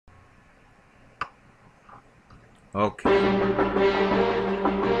Okay.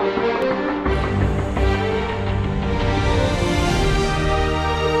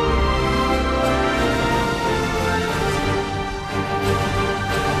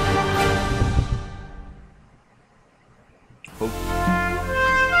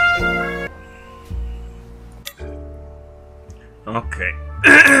 Okay.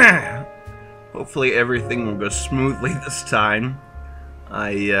 Hopefully everything will go smoothly this time.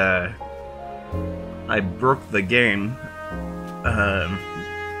 I broke the game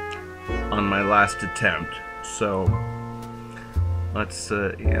on my last attempt, so let's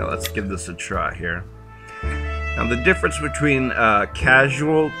give this a try here. Now the difference between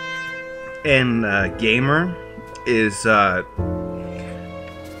casual and gamer is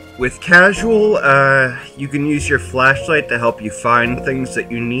with casual, you can use your flashlight to help you find things that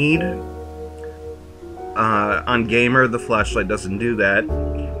you need. On gamer, the flashlight doesn't do that.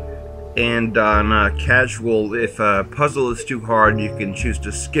 And on casual, if a puzzle is too hard, you can choose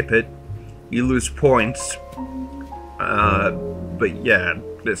to skip it. You lose points. But yeah,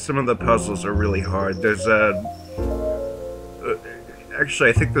 some of the puzzles are really hard. There's actually,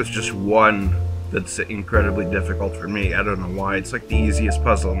 I think there's just one that's incredibly difficult for me. I don't know why. It's like the easiest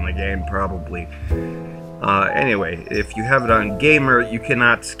puzzle in the game, probably. Anyway, if you have it on gamer, you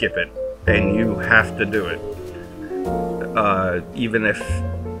cannot skip it, and you have to do it. Even if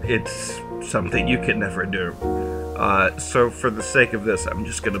it's something you can never do. So for the sake of this, I'm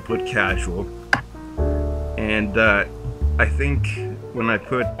just gonna put casual. And I think when I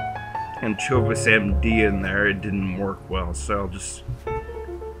put AnschovisMD in there, it didn't work well, so I'll just...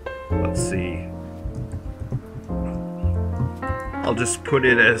 let's see. I'll just put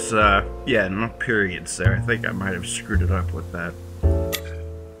it as, yeah, no periods there. I think I might have screwed it up with that.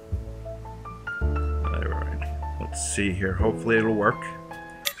 Alright, let's see here. Hopefully it'll work.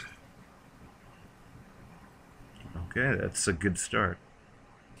 Okay, that's a good start.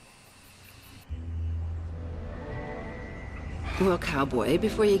 Well, cowboy,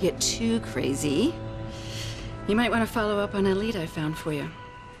 before you get too crazy, you might want to follow up on a lead I found for you.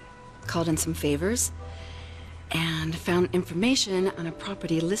 Called in some favors, and found information on a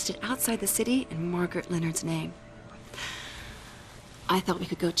property listed outside the city in Margaret Leonard's name. I thought we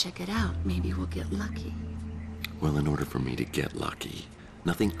could go check it out. Maybe we'll get lucky. Well, in order for me to get lucky,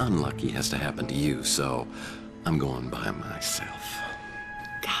 nothing unlucky has to happen to you, so I'm going by myself.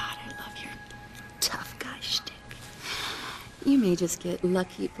 God, I love your tough guy shtick. You may just get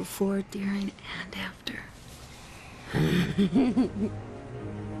lucky before, during, and after.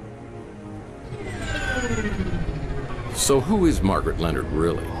 So who is Margaret Leonard,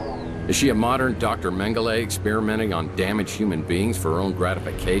 really? Is she a modern Dr. Mengele experimenting on damaged human beings for her own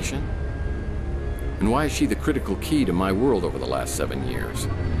gratification? And why is she the critical key to my world over the last 7 years?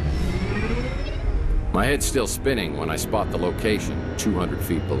 My head's still spinning when I spot the location 200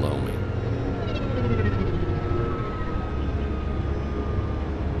 feet below me.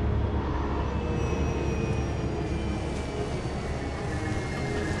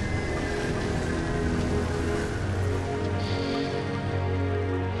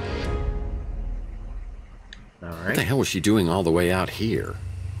 What the hell was she doing all the way out here?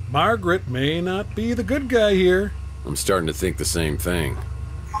 Margaret may not be the good guy here. I'm starting to think the same thing.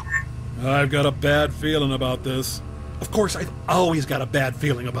 I've got a bad feeling about this. Of course, I've always got a bad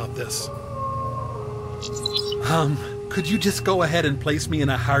feeling about this. Could you just go ahead and place me in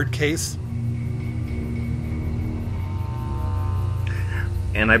a hard case?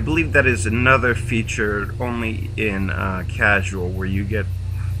 And I believe that is another feature only in casual, where you get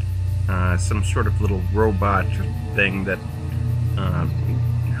some sort of little robot thing that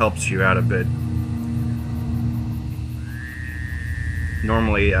helps you out a bit.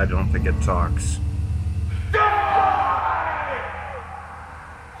 Normally, I don't think it talks.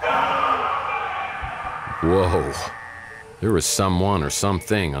 Whoa. There is someone or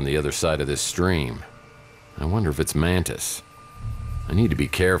something on the other side of this stream. I wonder if it's Mantis. I need to be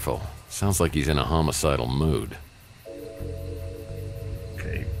careful. Sounds like he's in a homicidal mood.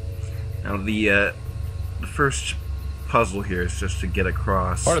 Okay. Now the first puzzle here is just to get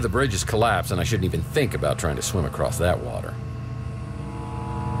across. Part of the bridge has collapsed, and I shouldn't even think about trying to swim across that water.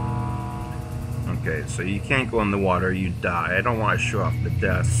 Okay, so you can't go in the water, you die. I don't want to show off the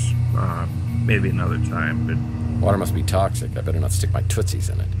deaths. Maybe another time, but... Water must be toxic. I better not stick my tootsies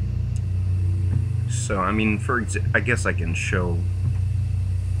in it. So, I mean, I guess I can show...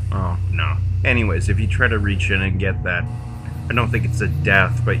 Oh, no. Anyways, if you try to reach in and get that, I don't think it's a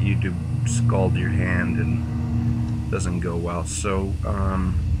death, but you do scald your hand and it doesn't go well. So,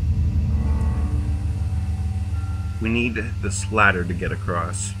 we need this ladder to get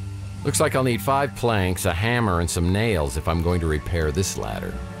across. Looks like I'll need 5 planks, a hammer, and some nails if I'm going to repair this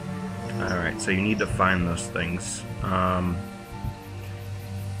ladder. Alright, so you need to find those things. That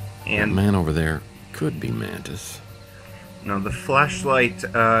And man over there could be Mantis. no, the flashlight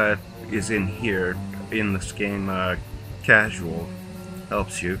is in here. In this game, casual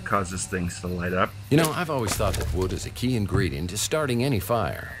helps you, causes things to light up. You know, I've always thought that wood is a key ingredient to starting any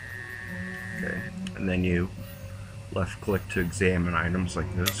fire. Okay, and then you left click to examine items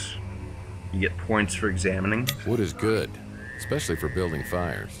like this. You get points for examining. Wood is good, especially for building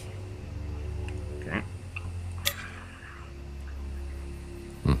fires. Okay.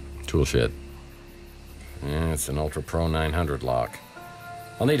 Tool shed. Yeah, it's an Ultra Pro 900 lock.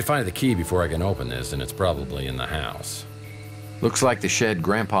 I'll need to find the key before I can open this, and it's probably in the house. Looks like the shed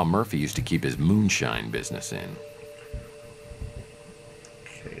Grandpa Murphy used to keep his moonshine business in.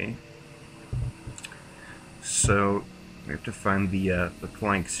 Okay. So we have to find the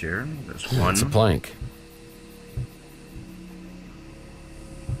planks here. There's one. It's a plank.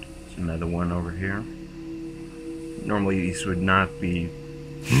 There's another one over here. Normally these would not be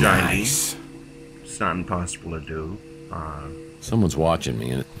shiny. Nice. It's not impossible to do. Someone's watching me,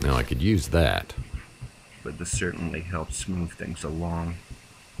 and now I could use that. But this certainly helps move things along.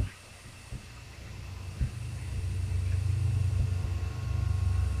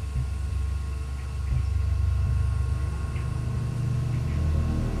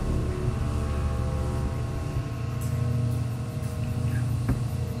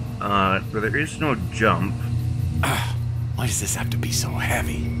 But there is no jump, Why does this have to be so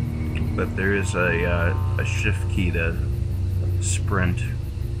heavy? but there is a shift key to sprint.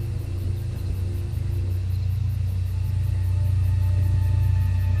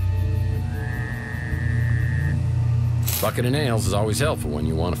 Bucket of nails is always helpful when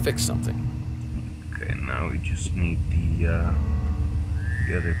you want to fix something. Okay, now we just need the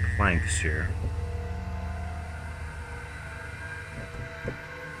other planks here.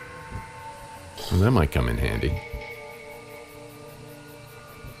 Well, that might come in handy.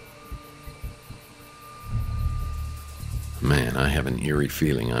 Man, I have an eerie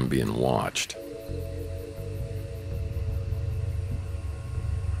feeling I'm being watched.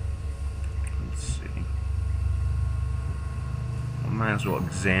 Let's see. I might as well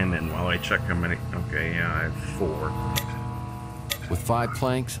examine while I check how many. Okay, yeah, I have 4. With 5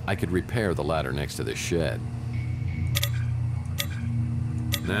 planks, I could repair the ladder next to the shed.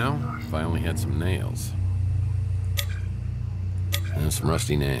 Now, if I only had some nails. And some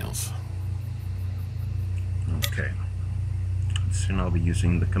rusty nails. Okay. Soon I'll be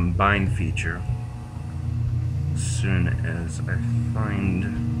using the combine feature. As soon as I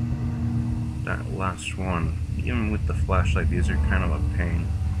find that last one. Even with the flashlight, these are kind of a pain.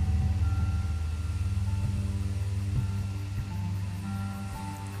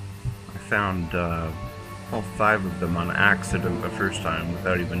 I found all 5 of them on accident the first time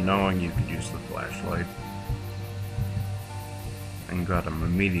without even knowing you could use the flashlight. And got them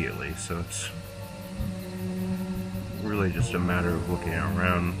immediately, so it's really just a matter of looking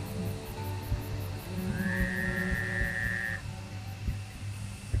around.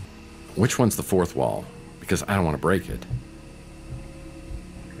 Which one's the 4th wall? Because I don't want to break it.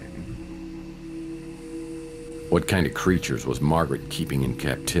 What kind of creatures was Margaret keeping in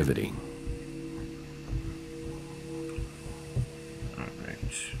captivity?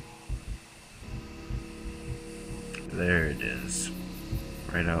 Alright. There it is.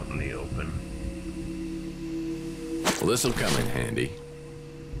 Right out in the open. Well, this'll come in handy.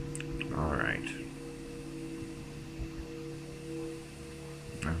 Alright.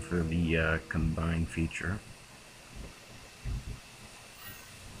 Now for the combine feature.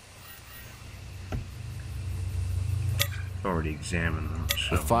 I've already examined them,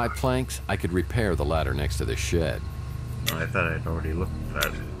 so With 5 planks, I could repair the ladder next to the shed. I thought I'd already looked at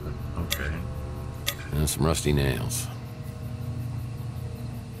that. But okay. And some rusty nails.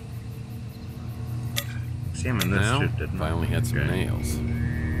 Examine this Now, shit, didn't if I only had some Okay. nails.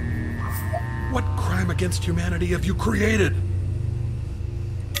 What crime against humanity have you created?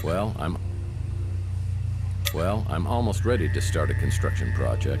 Well, I'm almost ready to start a construction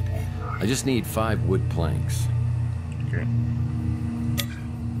project. I just need 5 wood planks. Okay.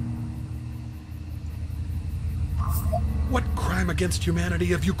 What crime against humanity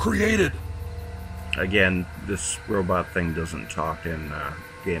have you created? Again, this robot thing doesn't talk in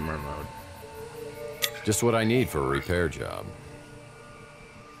gamer mode. Just what I need for a repair job.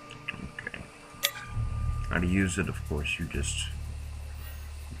 Okay. How to use it, of course, you just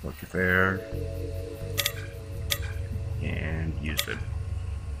look there and use it.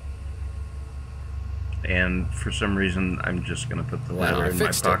 And for some reason, I'm just gonna put the ladder in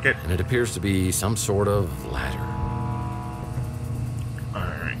my pocket. And it appears to be some sort of ladder.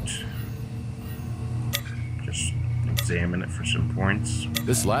 Alright. Just examine it for some points.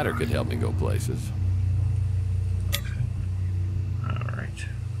 This ladder could help me go places. Alright.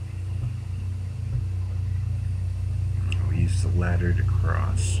 I'll use the ladder to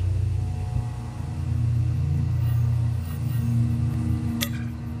cross.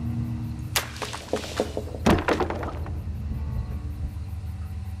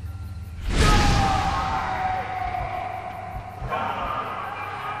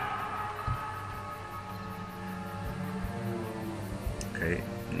 Okay,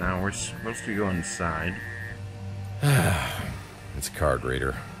 now we're supposed to go inside. It's a card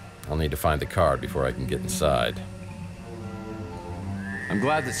reader. I'll need to find the card before I can get inside. I'm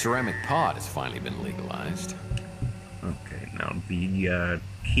glad the ceramic pot has finally been legalized. Okay, now the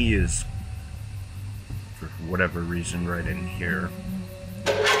key is, for whatever reason, right in here.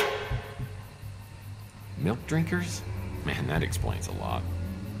 Milk drinkers? Man, that explains a lot.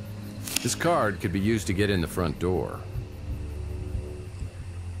 This card could be used to get in the front door.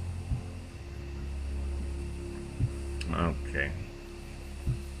 Okay.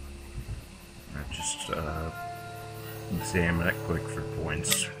 I'll just examine it quick for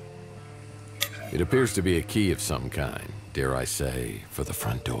points. It appears to be a key of some kind. Dare I say, for the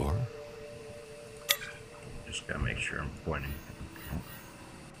front door? Just gotta make sure I'm pointing.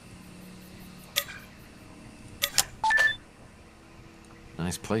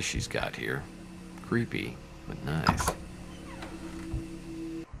 Nice place she's got here. Creepy, but nice.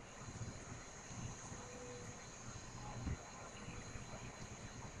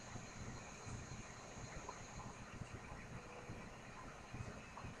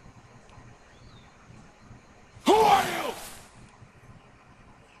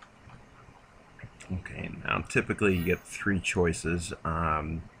 Okay, now typically you get 3 choices.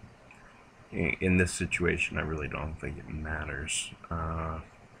 In this situation, I really don't think it matters. I'm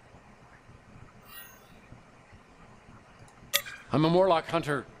a Morlock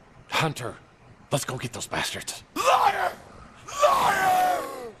hunter. Hunter, let's go get those bastards. Liar! Liar!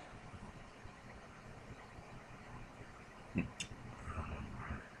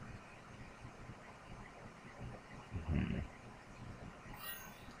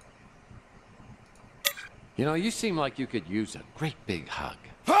 You know, you seem like you could use a great big hug.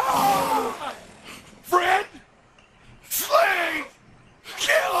 Ah! Friend! Slave!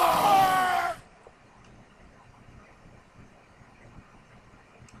 Killer!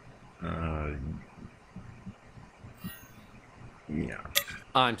 Yeah.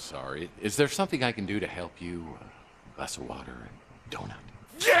 I'm sorry. Is there something I can do to help you? A glass of water, a donut?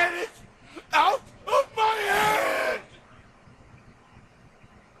 Get it out of my head!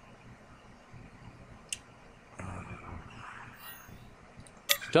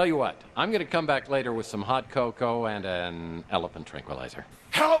 Tell you what, I'm gonna come back later with some hot cocoa and an elephant tranquilizer.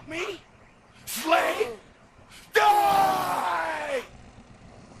 Help me! Slave! Die!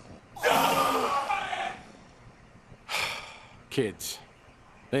 Die! Kids,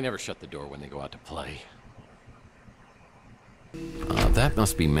 they never shut the door when they go out to play. That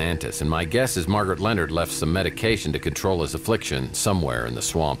must be Mantis, and my guess is Margaret Leonard left some medication to control his affliction somewhere in the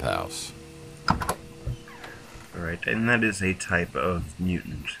swamp house. Alright, and that is a type of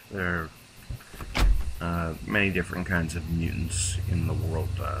mutant. There are many different kinds of mutants in the world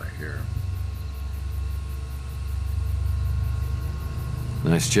here.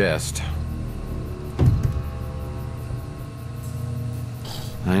 Nice chest.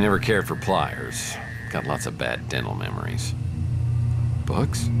 I never cared for pliers. Got lots of bad dental memories.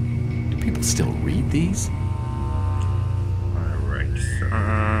 Books? Do people still read these? Alright,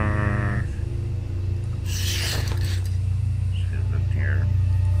 here.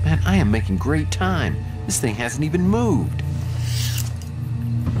 Man, I am making great time. This thing hasn't even moved.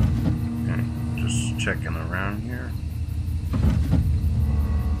 Okay, just checking around here.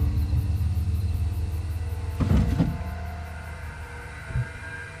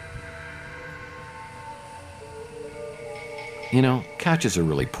 You know, couches are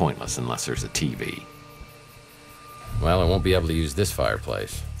really pointless unless there's a TV. Well, I won't be able to use this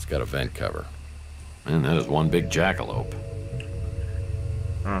fireplace. It's got a vent cover. And that is one big jackalope.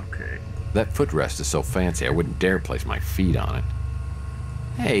 Okay. That footrest is so fancy I wouldn't dare place my feet on it.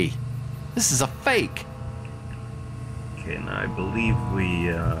 Hey, this is a fake! Okay, now I believe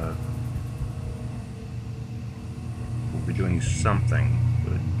we'll be doing something,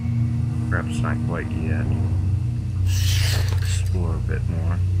 but perhaps not quite yet. Explore a bit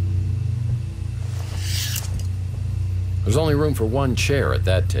more. There's only room for one chair at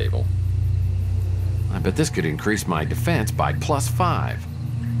that table. I bet this could increase my defense by +5.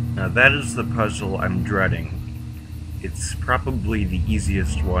 Now that is the puzzle I'm dreading. It's probably the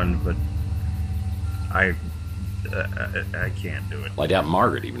easiest one, but I can't do it. Well, I doubt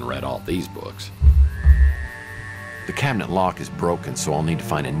Margaret even read all these books. The cabinet lock is broken, so I'll need to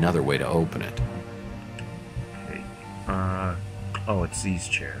find another way to open it. Okay. Oh, it's these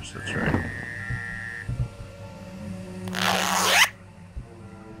chairs, that's right.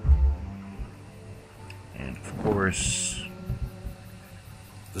 And of course...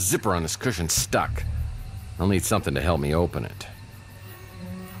 The zipper on this cushion's stuck. I'll need something to help me open it.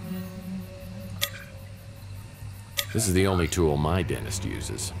 This is the only tool my dentist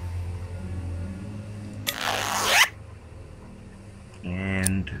uses.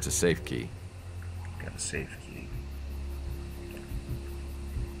 And... It's a safe key. got a safe key.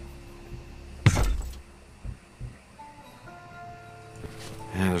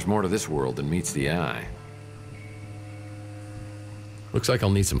 Yeah, there's more to this world than meets the eye. Looks like I'll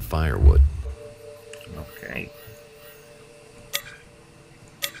need some firewood. Okay.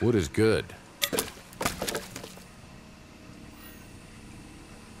 Wood is good.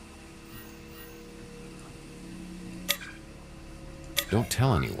 Don't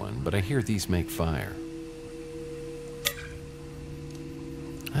tell anyone, but I hear these make fire.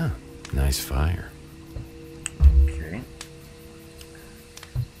 Ah, nice fire. Okay.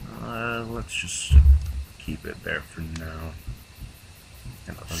 Let's just keep it there for now.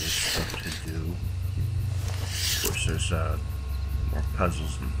 And other stuff to do. Of course, there's more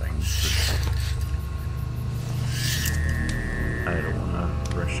puzzles and things, but I don't want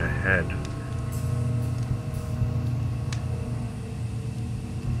to rush ahead.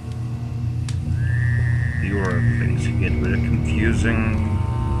 The order of things get a bit confusing.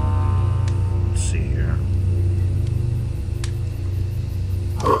 Let's see here.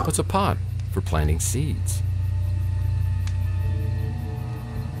 What's a pot? For planting seeds.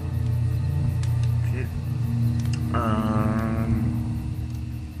 Okay.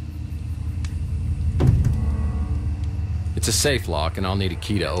 It's a safe lock, and I'll need a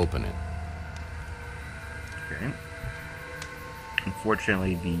key to open it. Okay.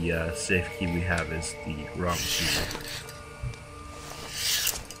 Unfortunately, the safe key we have is the wrong key.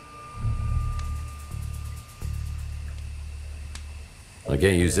 I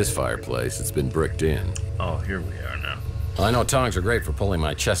can't use this fireplace. It's been bricked in. Oh, here we are now. Well, I know tongs are great for pulling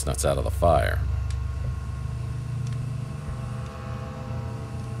my chestnuts out of the fire.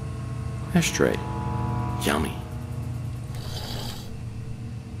 Ashtray. Yummy.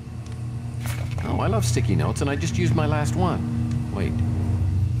 Oh, I love sticky notes, and I just used my last one. Wait,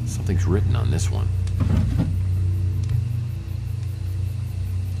 something's written on this one.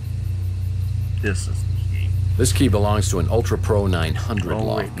 This is the key. This key belongs to an Ultra Pro 900 Oh,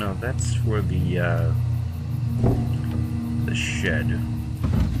 lock. wait, no, that's for the shed.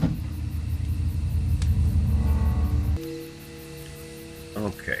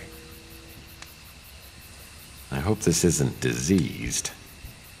 Okay. I hope this isn't diseased.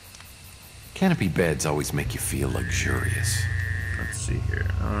 Canopy beds always make you feel luxurious. Let's see here.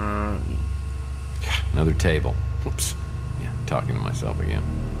 Another table. Whoops. Yeah, talking to myself again.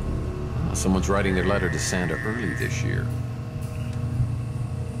 Someone's writing their letter to Santa early this year.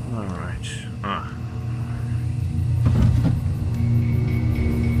 All right.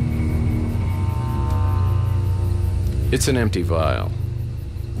 It's an empty vial.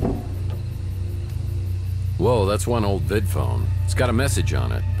 Whoa, that's one old vid phone. It's got a message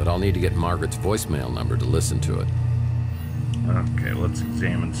on it, but I'll need to get Margaret's voicemail number to listen to it. Okay, let's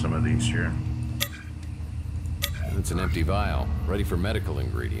examine some of these here. It's an empty vial, ready for medical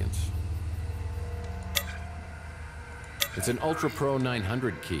ingredients. It's an Ultra Pro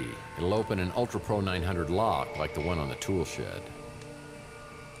 900 key. It'll open an Ultra Pro 900 lock like the one on the tool shed.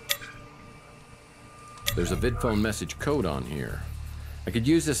 There's a vidphone message code on here. I could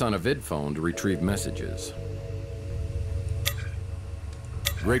use this on a vidphone to retrieve messages.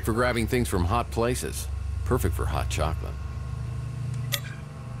 Great for grabbing things from hot places. Perfect for hot chocolate.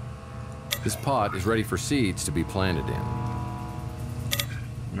 This pot is ready for seeds to be planted in.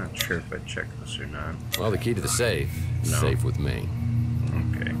 I'm not sure if I checked this or not. Well, the key to the safe is No. safe with me.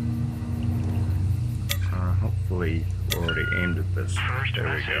 Okay. Hopefully we're already aimed at this.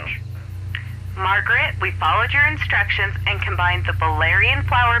 There we go. Margaret, we followed your instructions and combined the valerian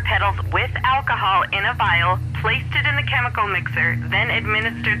flower petals with alcohol in a vial, placed it in the chemical mixer, then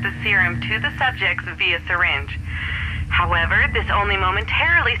administered the serum to the subjects via syringe. However, this only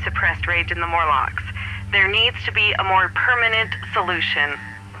momentarily suppressed rage in the Morlocks. There needs to be a more permanent solution.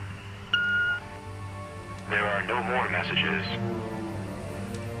 There are no more messages.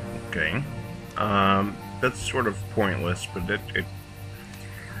 Okay. That's sort of pointless, but it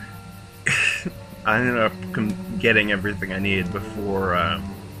I ended up getting everything I needed before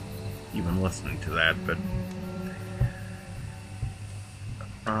even listening to that, but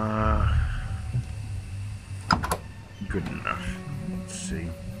good enough. Let's see.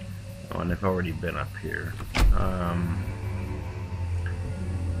 Oh, and I've already been up here.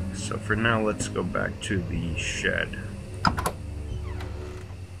 So for now, let's go back to the shed.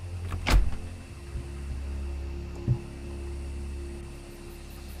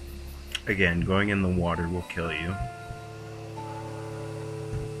 Again, going in the water will kill you.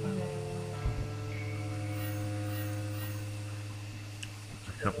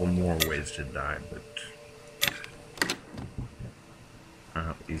 There's a couple more ways to die, but I'll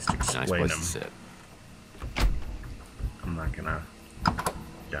at least explain them. I'm not gonna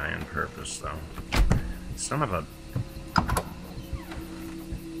die on purpose, though. Son of a...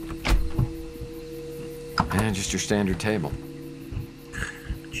 And just your standard table.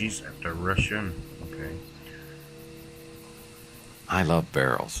 Jeez, I have to rush in. Okay. I love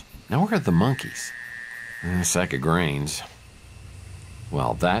barrels. Now where are the monkeys? A sack of grains.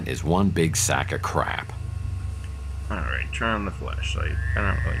 Well, that is one big sack of crap. Alright, turn on the flashlight. I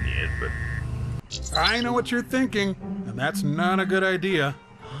don't really need it, but... I know what you're thinking, and that's not a good idea.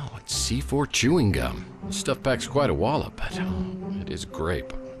 Oh, it's C4 chewing gum. This stuff packs quite a wallop, but it is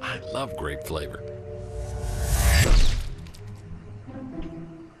grape. I love grape flavor.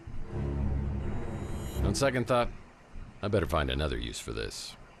 On second thought, I better find another use for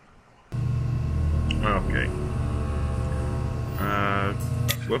this. Okay.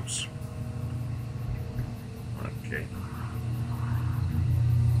 Whoops. Okay.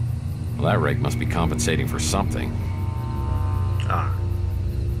 Well, that rake must be compensating for something. Ah.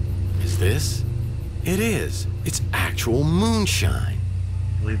 Is this? It is. It's actual moonshine.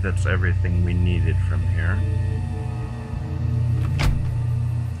 I believe that's everything we needed from here.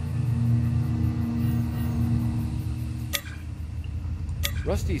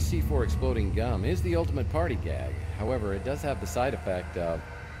 Rusty's C4 exploding gum is the ultimate party gag. However, it does have the side effect of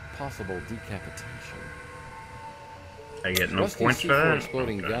possible decapitation. I get no Rusty's points for C4 that?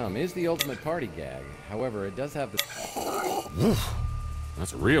 exploding Okay. gum is the ultimate party gag. However, it does have the... Oof,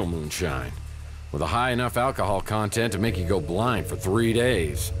 that's real moonshine. With a high enough alcohol content to make you go blind for 3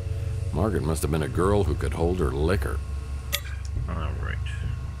 days. Margaret must have been a girl who could hold her liquor. Alright.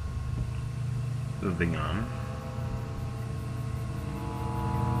 Moving on.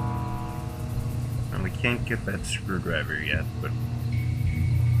 And we can't get that screwdriver yet, but...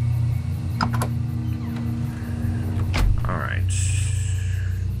 Alright.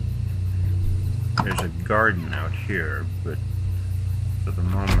 There's a garden out here, but for the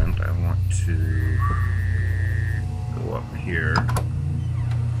moment I want to go up here.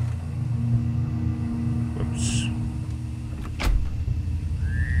 Whoops.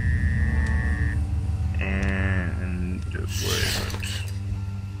 And where is it?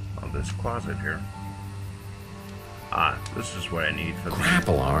 Oh, this closet here. Ah, this is what I need for the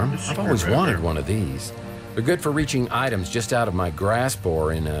Grapple arm? I've always wanted one of these. They're good for reaching items just out of my grasp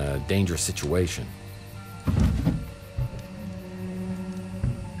or in a dangerous situation. I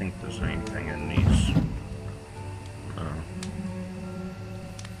think there's anything in these.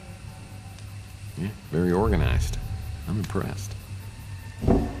 Yeah, very organized. I'm impressed.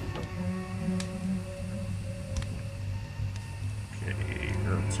 Okay,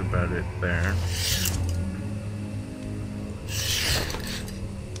 that's about it there.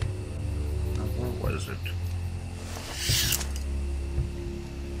 What was it?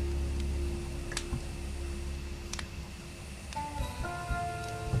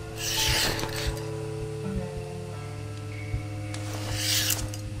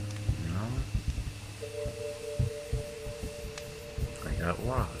 No. I got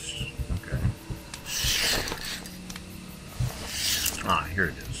lost. Okay. Ah, here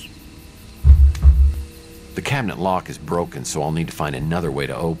it is. The cabinet lock is broken, so I'll need to find another way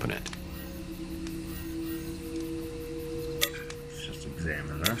to open it. Let's just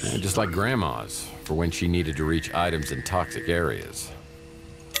examine this. Just like Grandma's, for when she needed to reach items in toxic areas.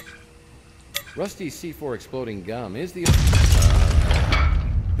 Rusty's C4 exploding gum is the...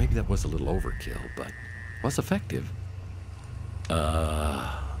 maybe that was a little overkill, but was effective.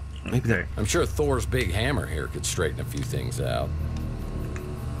 Maybe that... I'm sure Thor's big hammer here could straighten a few things out.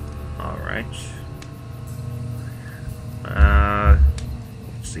 Alright.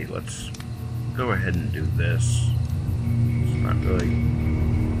 Let's see, let's go ahead and do this. It's not really...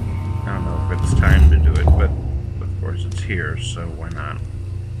 I don't know if it's time to do it, but of course it's here, so why not?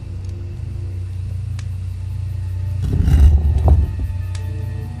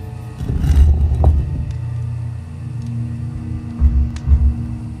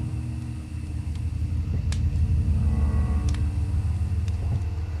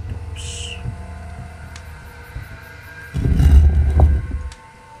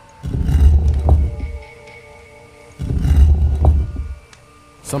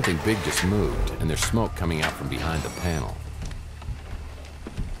 Something big just moved, and there's smoke coming out from behind the panel.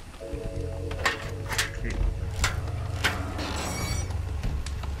 Okay.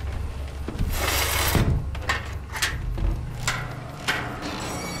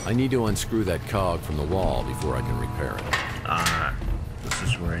 I need to unscrew that cog from the wall before I can repair it. Ah, this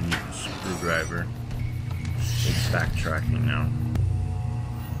is where I need the screwdriver. It's backtracking now.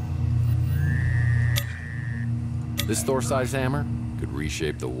 This Thor-sized hammer could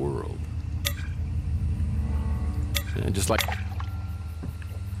reshape the world. And just like...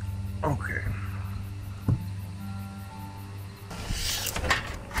 Okay.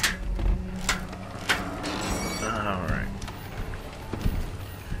 Alright.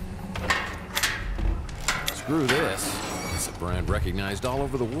 Screw this. It's a brand recognized all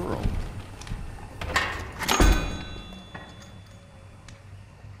over the world.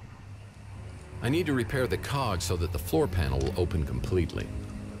 I need to repair the cog so that the floor panel will open completely.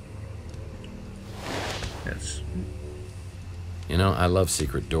 Yes. You know, I love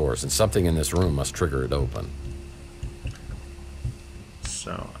secret doors, and something in this room must trigger it open.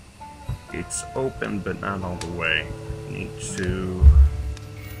 So, it's open, but not all the way. Need to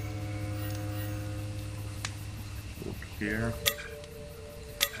look here.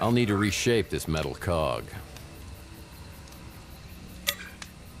 I'll need to reshape this metal cog.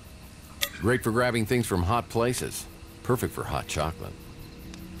 Great for grabbing things from hot places. Perfect for hot chocolate.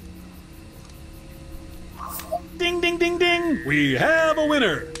 Ding, ding, ding, ding! We have a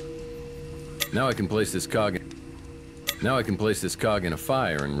winner! Now I can place this cog in... Now I can place this cog in a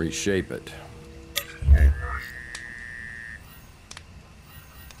fire and reshape it. Okay.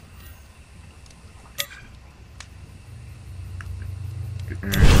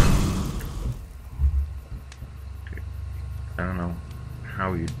 I don't know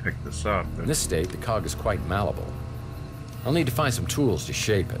how you'd pick this up, but In this state, the cog is quite malleable. I'll need to find some tools to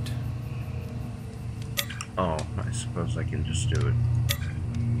shape it. oh, I suppose I can just do it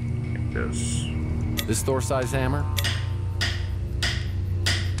like this. This Thor-sized hammer?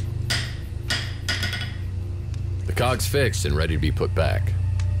 The cog's fixed and ready to be put back.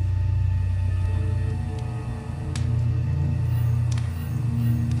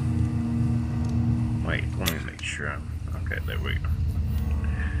 Wait, let me make sure. Okay, there we go.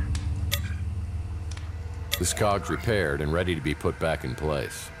 This cog's repaired and ready to be put back in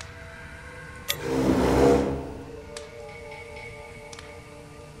place.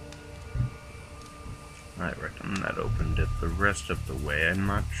 I reckon that opened it the rest of the way. I'm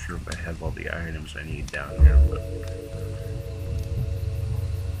not sure if I have all the items I need down here, but...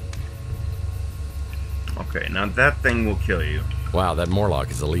 Okay, now that thing will kill you. Wow, that Morlock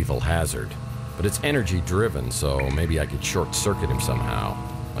is a lethal hazard. But it's energy driven, so maybe I could short circuit him somehow,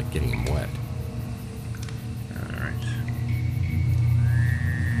 like getting him wet. Alright.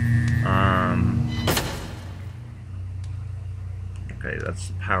 Okay, that's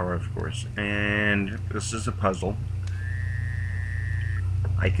the power, of course. And this is a puzzle.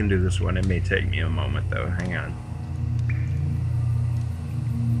 I can do this one. It may take me a moment, though. Hang on.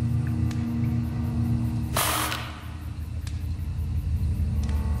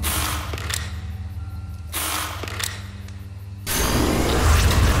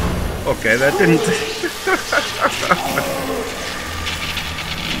 Okay, that didn't...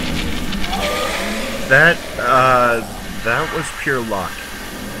 that was pure luck.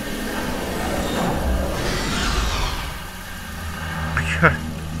 I got it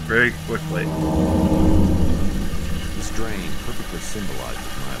very quickly. This drain perfectly symbolizes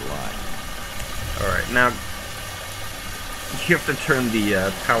my life. Alright, now you have to turn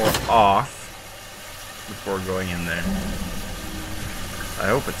the power off before going in there. I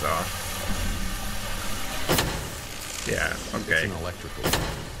hope it's off. Yeah, okay. It's an electrical.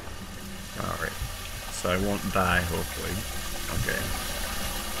 Alright. So I won't die, hopefully. Okay.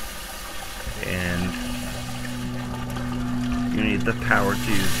 And you need the power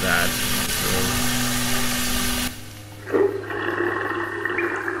to use that. So.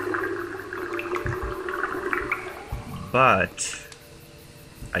 But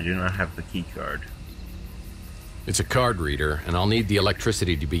I do not have the key card. It's a card reader, and I'll need the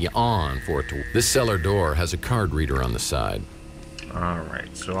electricity to be on for it to... This cellar door has a card reader on the side.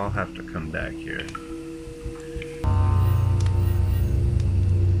 Alright, so I'll have to come back here.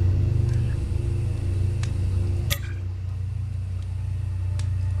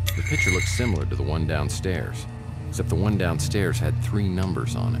 The picture looks similar to the one downstairs, except the one downstairs had 3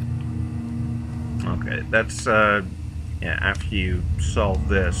 numbers on it. Okay, that's, yeah, after you solve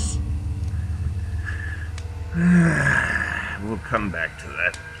this, we'll come back to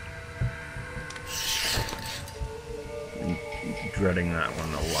that. dreading that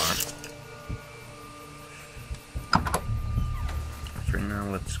one a lot. For now,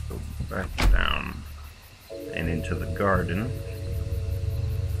 let's go back down and into the garden,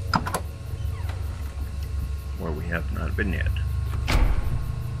 where we have not been yet.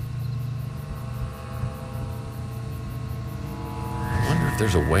 I wonder if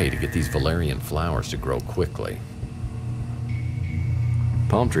there's a way to get these valerian flowers to grow quickly.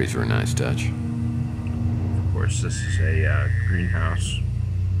 Palm trees are a nice touch. Of course, this is a greenhouse.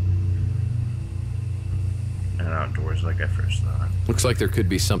 Not outdoors like I first thought. Looks like there could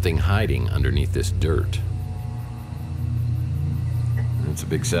be something hiding underneath this dirt. It's a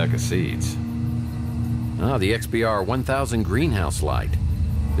big sack of seeds. Ah, the XBR 1000 greenhouse light.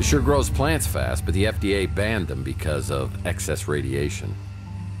 This sure grows plants fast, but the FDA banned them because of excess radiation.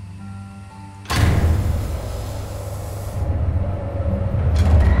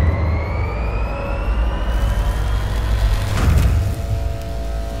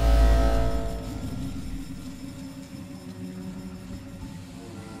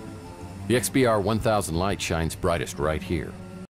 The XBR 1000 light shines brightest right here.